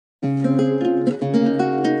In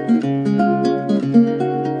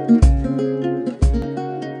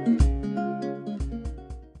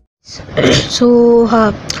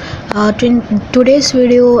today's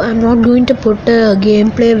video I'm not going to put a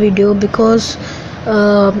gameplay video because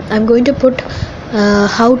I'm going to put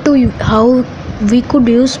how we could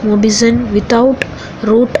use mobizen without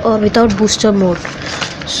root or without booster mode.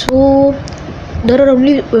 So there are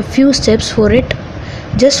only a few steps for it.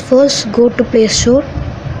 Just first go to Play Store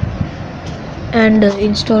and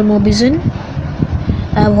install mobizen.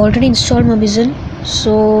 I have already installed mobizen,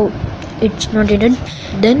 so it's not needed.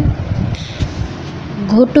 Then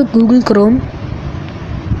go to Google Chrome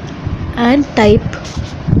and type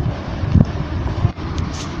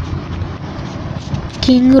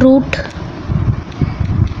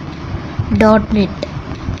kingroot.net.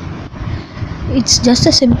 It's just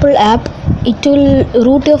a simple app. It will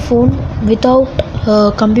root your phone without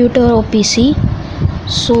computer or PC.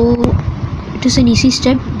 So it is an easy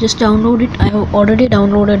step. Just download it. I have already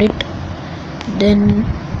downloaded it. Then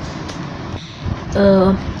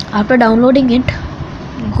after downloading it,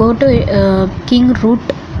 go to kingroot.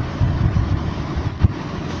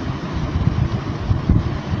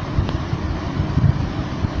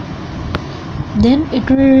 Then it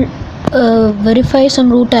will verify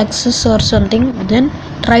some root access or something. Then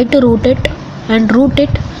try to root it and root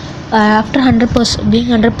it after 100% being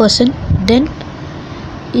 100%. Then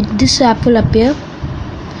this app will appear.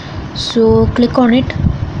 So click on it.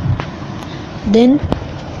 Then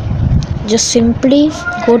just simply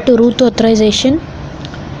go to root authorization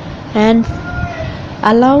and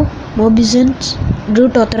allow mobizen's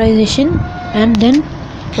root authorization, and then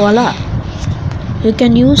voila, you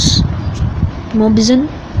can use mobizen.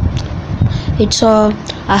 It's I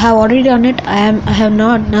have already done it. I have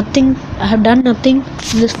done nothing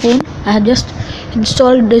in this phone. I have just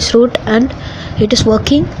installed this root and it is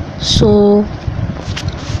working. So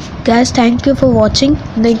guys, thank you for watching.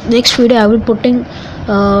 The next video I will putting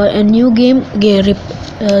a new game,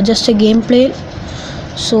 just a gameplay,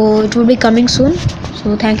 so it will be coming soon.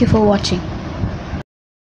 So thank you for watching.